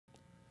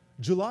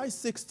July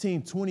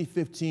 16,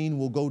 2015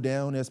 will go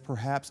down as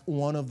perhaps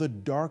one of the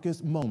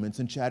darkest moments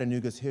in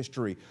Chattanooga's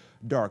history.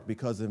 Dark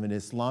because of an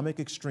Islamic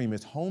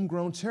extremist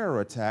homegrown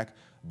terror attack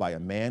by a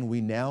man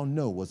we now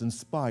know was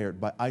inspired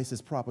by ISIS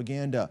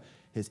propaganda.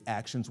 His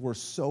actions were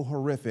so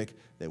horrific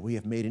that we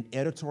have made an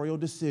editorial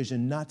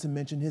decision not to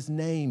mention his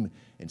name.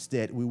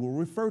 Instead, we will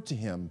refer to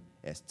him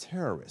as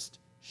terrorist,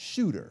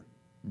 shooter,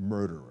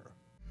 murderer.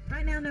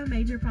 Right now, no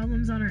major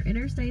problems on our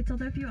interstates,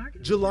 although if you are...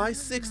 July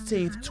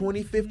 16th,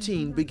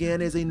 2015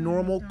 began as a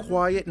normal,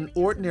 quiet, and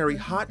ordinary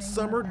hot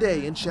summer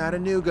day in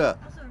Chattanooga.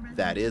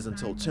 That is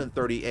until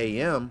 10:30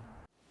 a.m.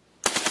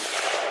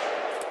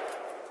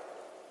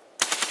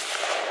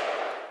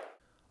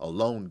 A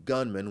lone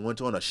gunman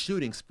went on a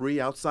shooting spree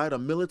outside a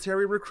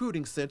military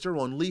recruiting center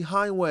on Lee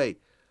Highway.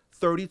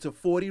 30 to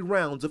 40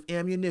 rounds of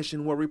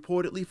ammunition were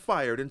reportedly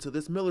fired into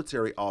this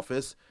military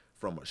office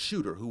from a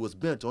shooter who was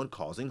bent on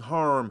causing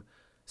harm.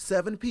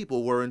 7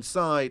 people were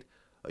inside.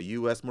 A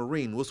U.S.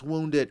 Marine was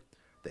wounded.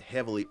 The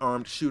heavily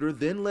armed shooter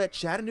then led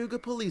Chattanooga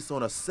police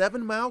on a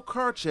 7-mile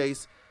car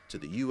chase to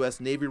the U.S.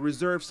 Navy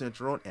Reserve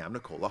Center on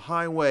Amnicola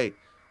Highway,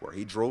 where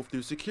he drove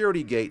through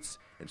security gates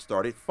and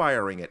started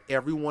firing at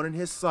everyone in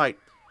his sight.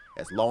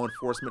 As law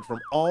enforcement from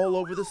all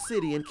over the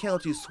city and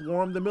county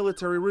swarmed the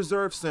Military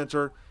Reserve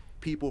Center,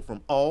 people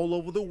from all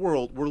over the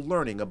world were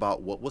learning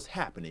about what was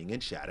happening in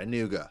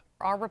Chattanooga.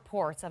 Are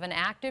reports of an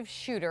active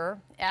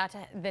shooter at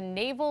the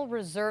Naval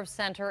Reserve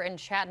Center in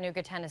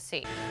Chattanooga,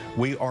 Tennessee.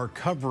 We are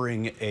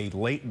covering a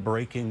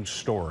late-breaking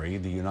story.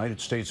 The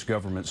United States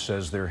government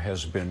says there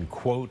has been,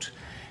 quote,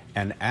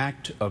 an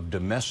act of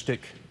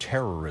domestic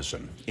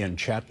terrorism in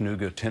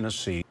Chattanooga,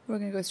 Tennessee. We're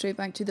going to go straight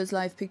back to those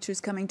live pictures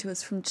coming to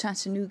us from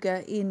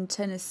Chattanooga in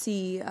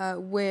Tennessee,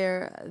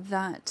 where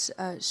that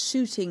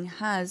shooting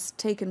has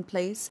taken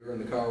place. We were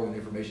in the car when the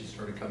information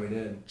started coming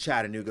in.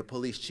 Chattanooga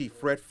Police Chief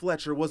Fred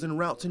Fletcher was en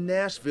route to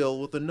Nashville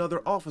with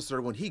another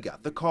officer when he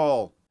got the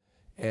call.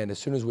 And as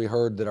soon as we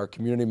heard that our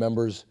community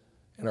members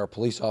and our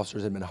police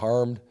officers had been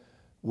harmed,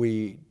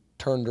 we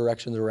turned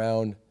directions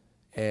around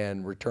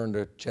and returned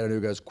to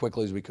Chattanooga as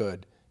quickly as we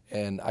could.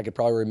 And I could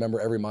probably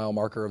remember every mile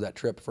marker of that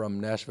trip from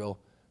Nashville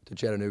to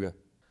Chattanooga.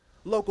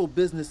 Local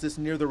businesses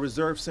near the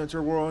Reserve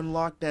Center were on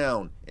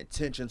lockdown, and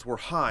tensions were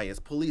high as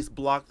police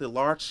blocked the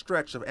large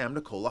stretch of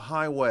Amnicola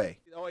Highway.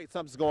 Oh wait,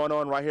 something's going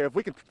on right here. If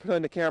we can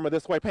pan the camera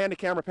this way, pan the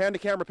camera, pan the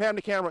camera, pan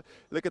the camera.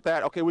 Look at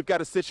that. Okay, we've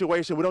got a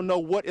situation. We don't know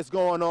what is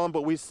going on,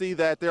 but we see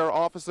that there are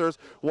officers.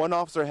 One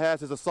officer has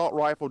his assault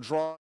rifle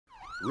drawn.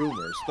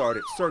 Rumors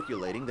started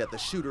circulating that the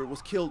shooter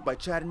was killed by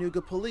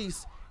Chattanooga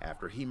police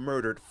after he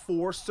murdered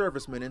 4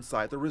 servicemen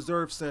inside the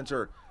Reserve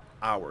Center.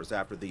 Hours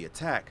after the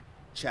attack,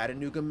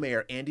 Chattanooga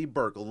Mayor Andy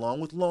Burke, along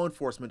with law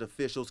enforcement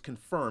officials,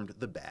 confirmed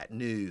the bad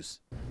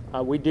news.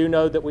 We do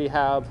know that we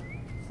have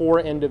 4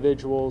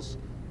 individuals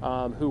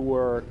who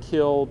were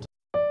killed.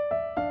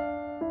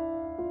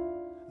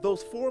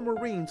 Those 4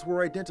 Marines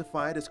were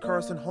identified as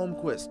Carson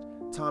Holmquist,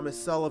 Thomas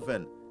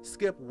Sullivan,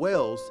 Skip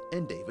Wells,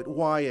 and David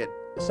Wyatt.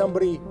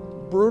 Somebody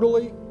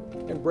brutally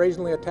and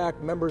brazenly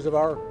attacked members of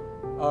our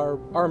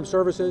armed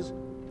services,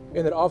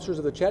 and that officers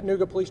of the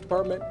Chattanooga Police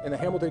Department and the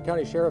Hamilton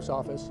County Sheriff's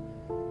Office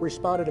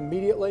responded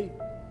immediately,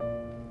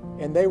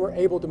 and they were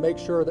able to make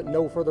sure that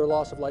no further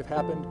loss of life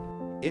happened.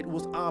 It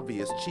was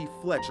obvious Chief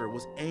Fletcher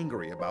was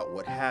angry about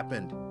what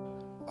happened.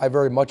 I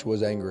very much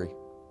was angry.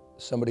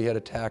 Somebody had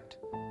attacked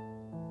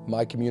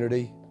my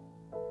community,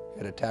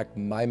 had attacked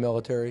my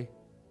military,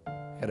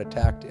 had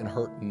attacked and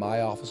hurt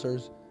my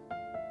officers.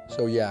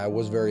 So yeah, I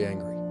was very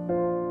angry.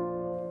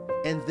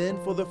 And then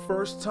for the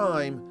first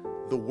time,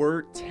 the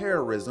word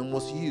terrorism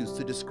was used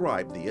to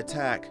describe the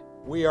attack.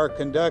 We are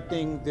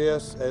conducting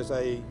this as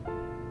an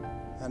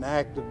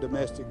act of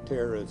domestic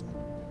terrorism.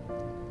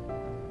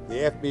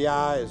 The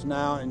FBI is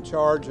now in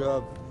charge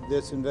of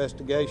this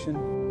investigation.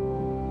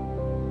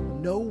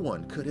 No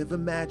one could have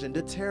imagined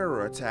a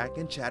terror attack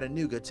in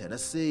Chattanooga,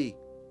 Tennessee.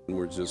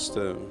 We're just,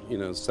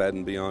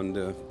 saddened beyond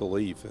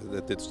belief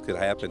that this could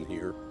happen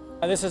here.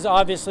 This has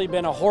obviously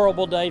been a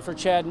horrible day for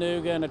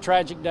Chattanooga and a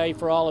tragic day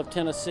for all of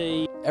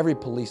Tennessee. Every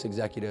police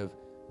executive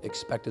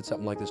expected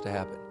something like this to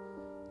happen.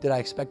 Did I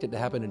expect it to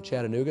happen in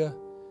Chattanooga?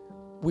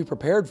 We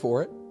prepared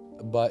for it,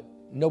 but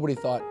nobody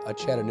thought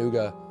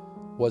Chattanooga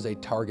was a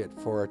target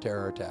for a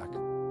terror attack.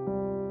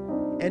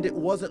 And it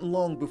wasn't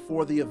long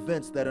before the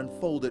events that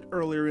unfolded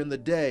earlier in the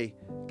day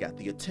got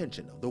the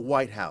attention of the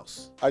White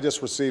House. I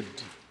just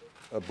received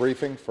a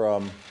briefing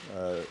from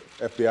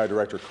FBI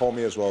Director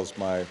Comey as well as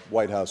my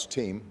White House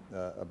team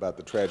about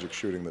the tragic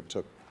shooting that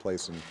took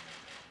place in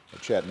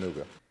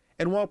Chattanooga.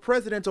 And while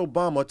President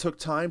Obama took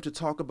time to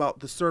talk about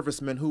the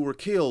servicemen who were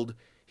killed,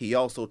 he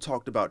also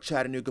talked about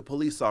Chattanooga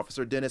police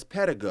officer Dennis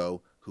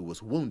Pettigo, who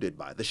was wounded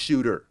by the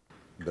shooter.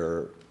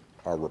 There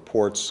are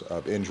reports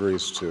of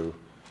injuries to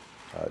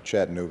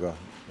Chattanooga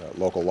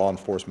local law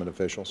enforcement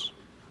officials.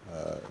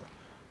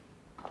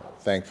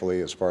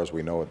 Thankfully, as far as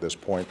we know at this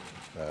point,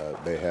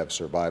 they have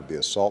survived the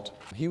assault.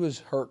 He was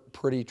hurt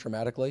pretty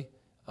traumatically,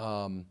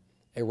 a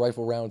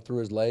rifle round through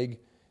his leg,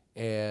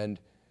 and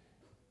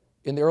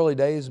in the early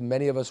days,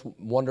 many of us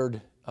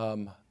wondered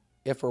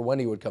if or when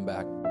he would come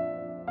back.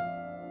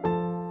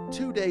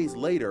 2 days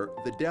later,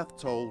 the death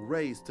toll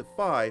raised to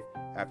 5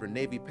 after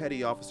Navy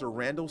Petty Officer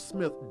Randall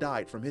Smith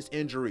died from his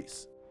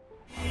injuries.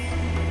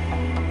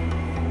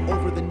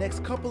 Over the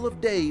next couple of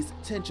days,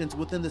 tensions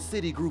within the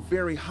city grew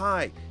very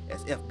high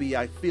as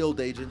FBI field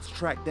agents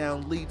tracked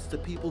down leads to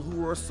people who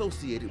were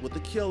associated with the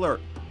killer,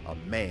 a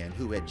man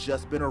who had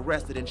just been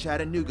arrested in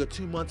Chattanooga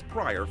 2 months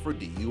prior for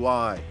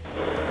DUI.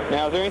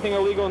 Now, is there anything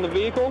illegal in the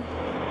vehicle?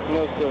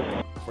 No,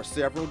 sir. For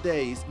several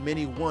days,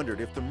 many wondered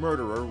if the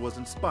murderer was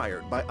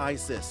inspired by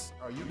ISIS.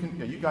 Are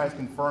you guys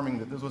confirming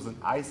that this was an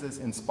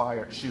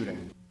ISIS-inspired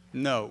shooting?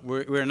 No,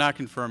 we're not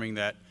confirming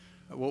that.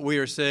 What we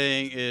are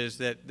saying is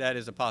that that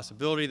is a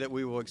possibility that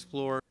we will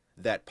explore.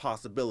 That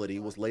possibility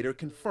was later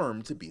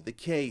confirmed to be the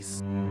case.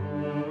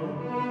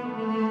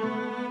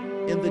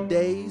 In the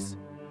days,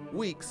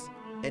 weeks,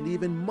 and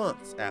even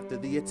months after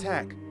the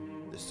attack,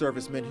 the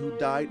servicemen who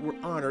died were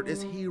honored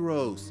as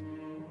heroes.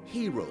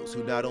 Heroes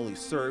who not only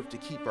served to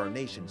keep our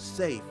nation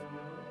safe,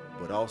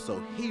 but also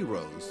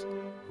heroes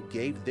who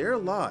gave their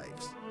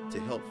lives to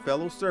help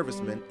fellow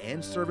servicemen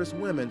and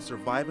servicewomen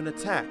survive an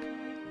attack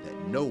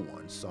that no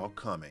one saw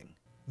coming.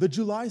 The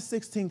July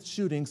 16th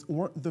shootings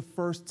weren't the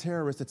first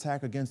terrorist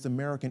attack against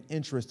American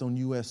interests on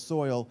U.S.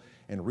 soil,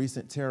 and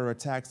recent terror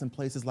attacks in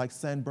places like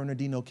San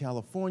Bernardino,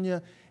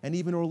 California, and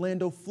even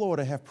Orlando,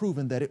 Florida have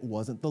proven that it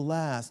wasn't the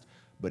last.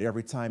 But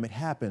every time it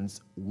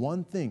happens,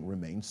 one thing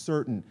remains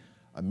certain: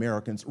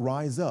 Americans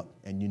rise up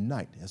and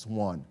unite as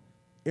one.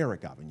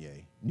 Eric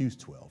Avignon, News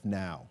 12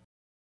 Now.